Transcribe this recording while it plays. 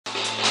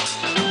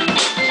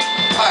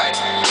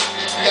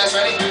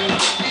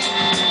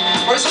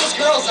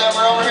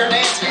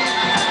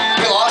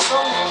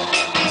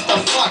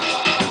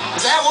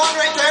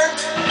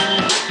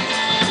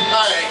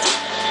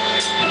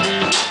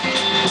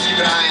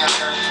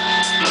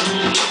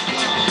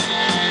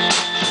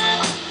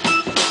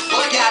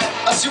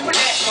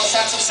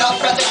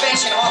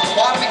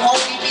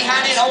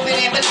sign an open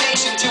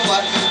invitation to a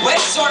way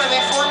sort of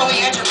informally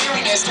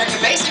engineeriness. Turn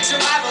your basic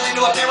survival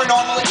into a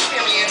paranormal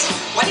experience.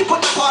 When you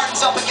put the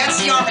Spartans up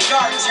against the army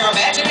gardens, your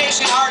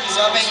imagination hardens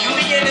up and you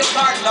begin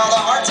discarding all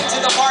the hearts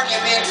into the bargain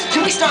bin.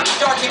 You be starting to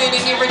darken it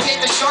and irritate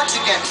the sharks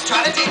again.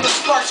 Try to dig the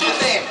sparks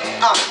within.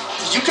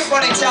 You can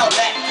run and tell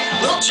that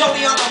little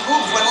Jody on the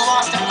roof with a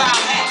lost and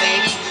found hat,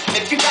 baby.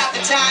 If you got the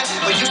time,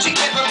 but you should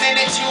give a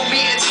minute to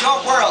me. It's your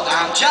world,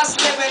 I'm just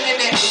living in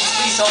it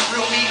loosely. So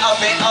brew me a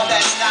bit of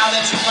that style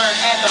that you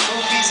learned at the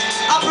movies.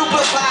 I'll brew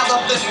a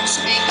pile of the new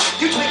speak.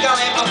 You think I'll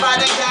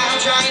amplify the guy I'm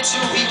trying to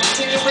be.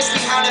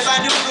 Continuously hounded by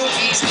new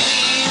groupies,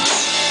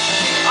 please.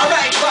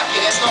 Alright, fuck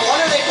it, it's no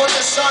wonder they put the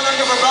sun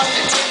under a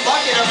rusted tin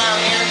bucket around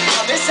here.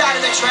 On this side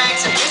of the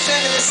tracks and this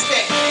end of the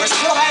stick, we're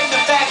still hiding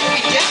the fact that we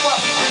get what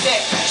we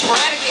predict.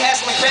 Sporadically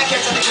hassling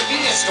crackheads at the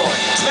convenience store.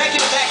 Smacking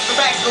the back of the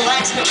backs,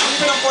 relaxing and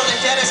leaving them for the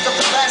deadest of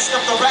the best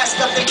of the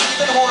rest of the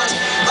heathen whores.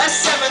 Less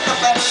seven, the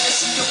better to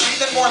see you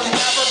breathing more than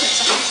ever. Been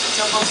some reason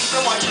to believe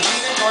in what you're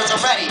leaning towards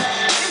already.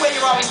 Anyway,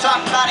 you're always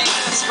talking about it,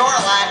 even score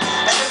a lot.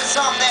 And if it's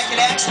something that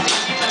could actually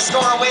keep and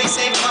store away,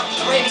 saving up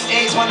for the rainy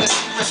days when the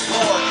secrets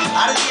pour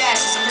out of the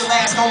ashes of your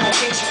last home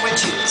location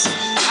witches.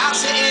 I'm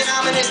sitting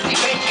ominously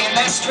vacant.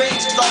 That's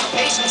strange, cause all the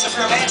patients of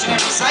your imaginary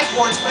psych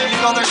wards claim to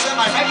go there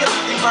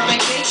semi-regularly for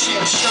vacation.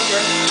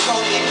 Sugar,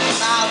 coating,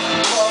 mouth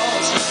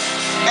closed.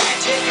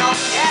 Magic on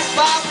the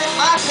asphalt with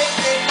my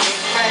picnicking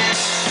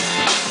friends.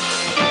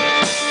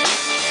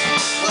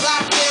 Well,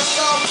 I feel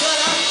so good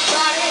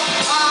about it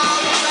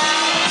all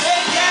around.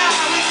 Yeah,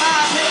 with my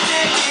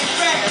picnicking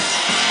friends.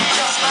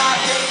 Just my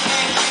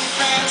picnicking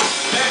friends.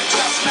 They're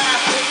just my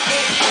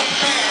picnicking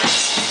friends.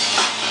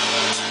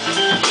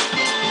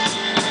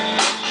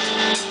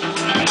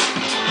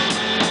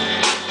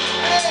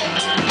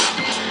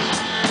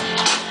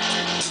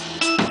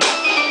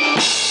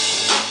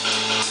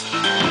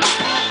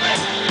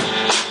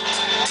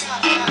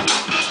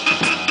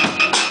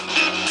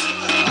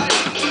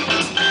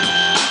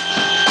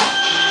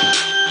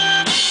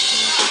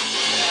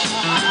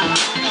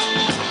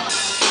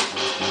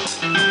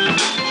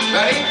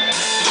 Ready?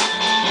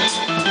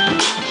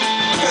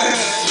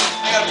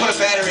 I gotta put a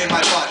battery in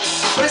my butt.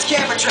 But it's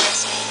camera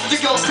tricks. The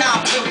ghost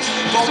town blues.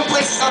 Broken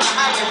places on the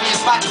highway where you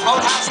spot your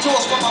roadhouse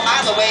tools from a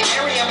mile away.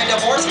 Bury them and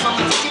divorce from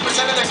the 50%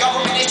 of their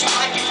government issue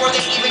life before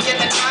they even get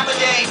the time of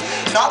day.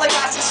 And all they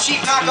got is cheap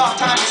knockoff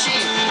time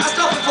machine. I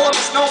stuff it full of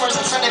misnomers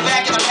and send it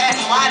back in the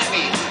past and lie to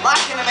me.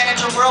 Locked in a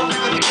miniature world, we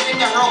would be beginning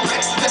to hurl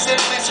bricks to this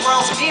infamous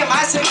world. So me and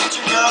my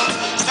signature girl,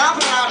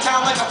 stomping around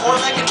town like a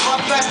four-legged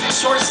front dressed in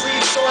short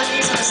sleeves, sore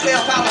knees, and a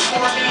stale pile of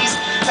four knees.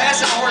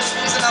 Passing a horse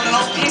squeezing on an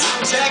old piece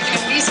from jacking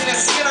and wheezing and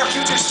seeing our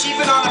futures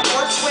cheaping on a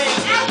fourth swing.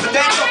 But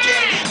that's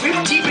okay, we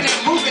were keeping it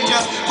moving,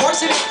 just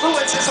forcing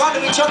influences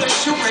onto each other's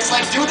hubris.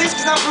 Like, do this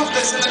cause I'm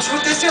ruthless, and the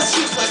truth is just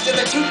useless to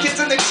the two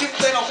kids in the cute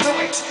little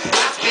fluids.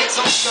 I spit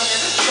some sugar,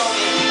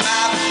 showing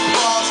my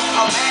balls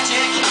of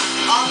magic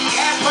on the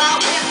asphalt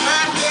with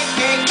my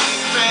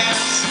picnicking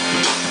friends.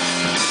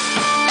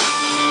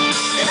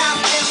 And I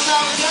feel so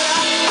good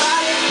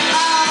about it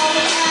all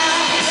the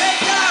time.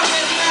 Wake up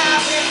with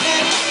my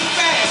picnicking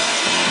friends.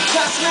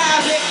 Just my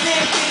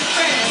picnicking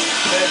friends.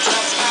 They're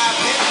just my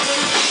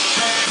picnicking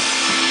friends.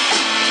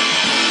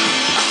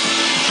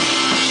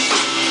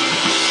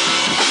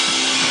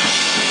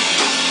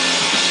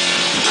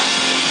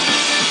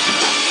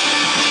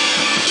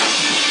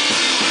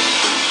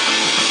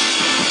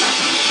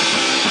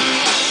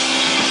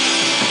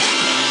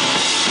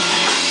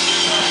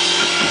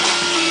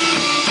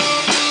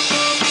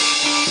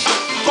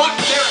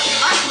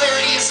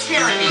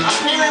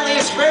 Apparently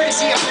it's rare to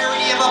see a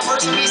parody of a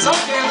person be so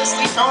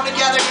carelessly thrown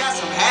together, got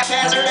some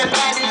haphazard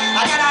advice.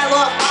 I got I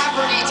love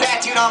property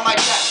tattooed on my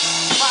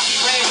chest. Floppy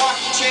gray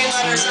walking chain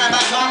letters signed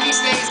by coffee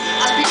stains.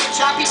 I speak in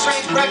choppy,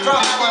 strange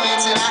breadcrumb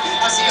elements, and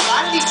I see a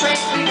lot of these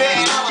trains pretty big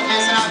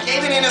elephants, and I'm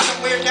caving into some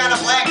weird kind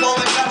of black hole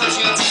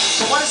intelligence.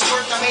 For what it's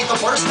worth, I made the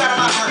worst out of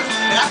my hurt,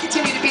 and I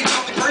continue to be the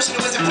only person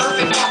who isn't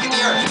perfect walking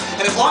the earth.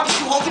 And as long as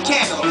you hold the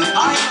candle,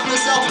 I'll handle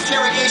this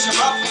self-interrogation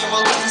roughly, and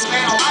we'll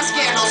dismantle my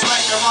scandals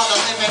right there on the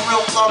living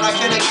room floor. I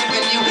could have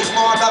given you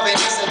more of an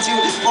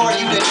institute for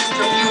you to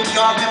distribute.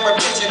 Y'all been we're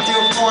pitching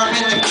through form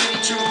in the pretty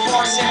truth,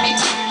 forcing me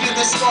to do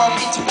the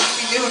story to be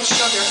renewed.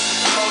 Sugar,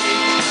 coated,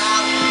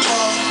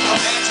 mouthfuls of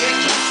magic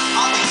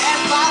on the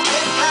asphalt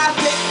with my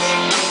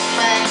picnicking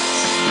friends.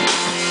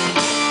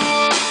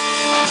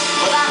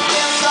 Well,